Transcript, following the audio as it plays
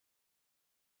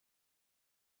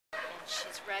and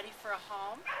she's ready for a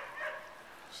home.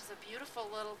 She's a beautiful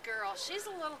little girl. She's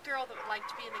a little girl that would like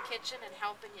to be in the kitchen and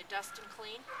helping you dust and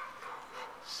clean.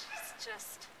 She's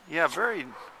just... Yeah,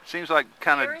 seems like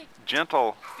kind of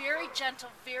gentle. Very gentle,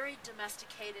 very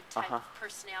domesticated type of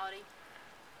personality.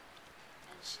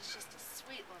 And she's just a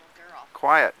sweet little girl.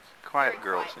 Quiet Very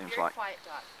girl, quiet, seems very like. Quiet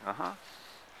dog. Uh-huh.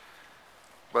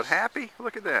 But happy?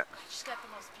 Look at that. She's got the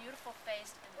most beautiful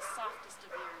face and the softest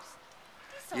of ears.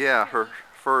 So yeah, pretty. her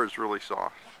fur is really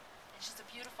soft. Yeah. And she's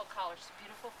a beautiful color. She's a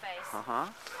beautiful face. Uh-huh.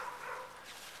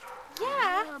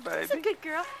 Yeah, baby. she's a good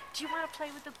girl. Do you want to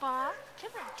play with the ball?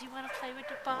 Come on. Do you want to play with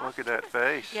the ball? Look at that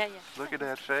face. Yeah. Look at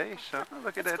that face. Huh?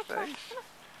 Look at that face. Come on.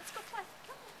 Let's go play.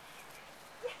 Come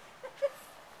on.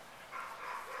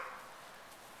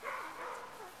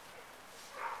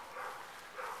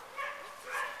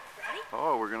 Ready?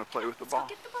 Oh, we're going to play with the ball.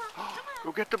 Go get the ball. Come on.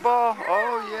 Go get the ball. Girl.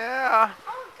 Oh, yeah.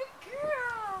 Oh, good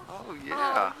girl. Oh, yeah.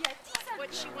 Oh, yeah.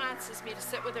 What she wants is me to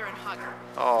sit with her and hug her.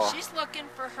 Oh. She's looking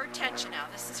for her attention now.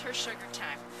 This is her sugar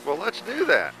time. Well, let's do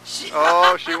that.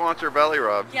 Oh, she wants her belly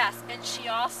rubbed. Yes, and she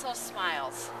also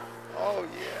smiles. Oh,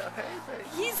 yeah. Hey, baby.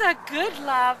 He's a good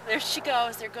love. There she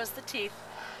goes. There goes the teeth.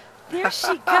 There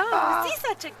she goes. He's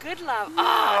such a good love.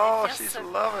 Oh, she's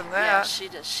loving that. Yeah, she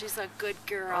does. She's a good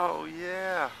girl. Oh,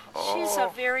 yeah. Oh. She's a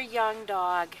very young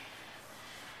dog.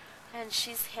 And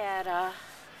she's had a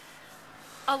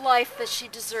life that she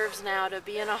deserves now, to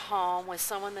be in a home with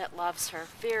someone that loves her.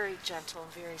 Very gentle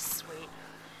and very sweet.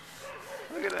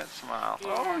 Look at that smile.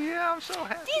 Yeah. Oh, yeah, I'm so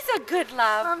happy. He's a good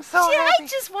love. I'm so See, happy. I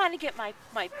just want to get my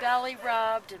belly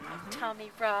rubbed and my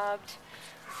tummy rubbed.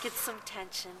 Get some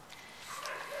tension.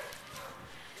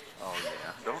 Oh,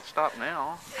 yeah. Don't stop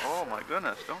now. Oh, my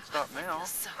goodness. Don't stop now. That feels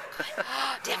so good.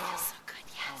 Oh, that feels so good,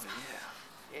 yes. Oh,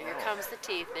 yeah. Here comes the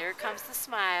teeth. There comes the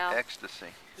smile.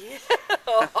 Ecstasy. Yeah.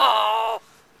 Oh.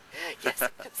 Yes,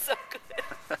 it feels so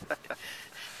good.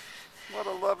 What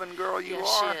a loving girl you are.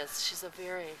 Yes, she is. She's a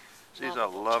very She's a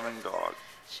loving dog.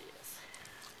 She is.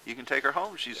 You can take her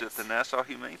home. She's at the Nassau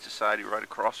Humane Society right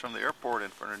across from the airport in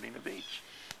Fernandina Beach.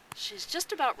 She's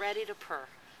just about ready to purr.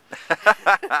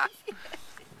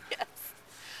 Yes.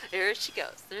 There she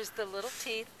goes. There's the little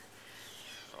teeth.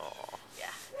 Oh.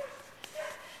 Yeah.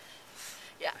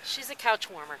 Yeah, she's a couch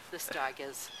warmer, this dog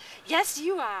is. Yes,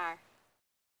 you are.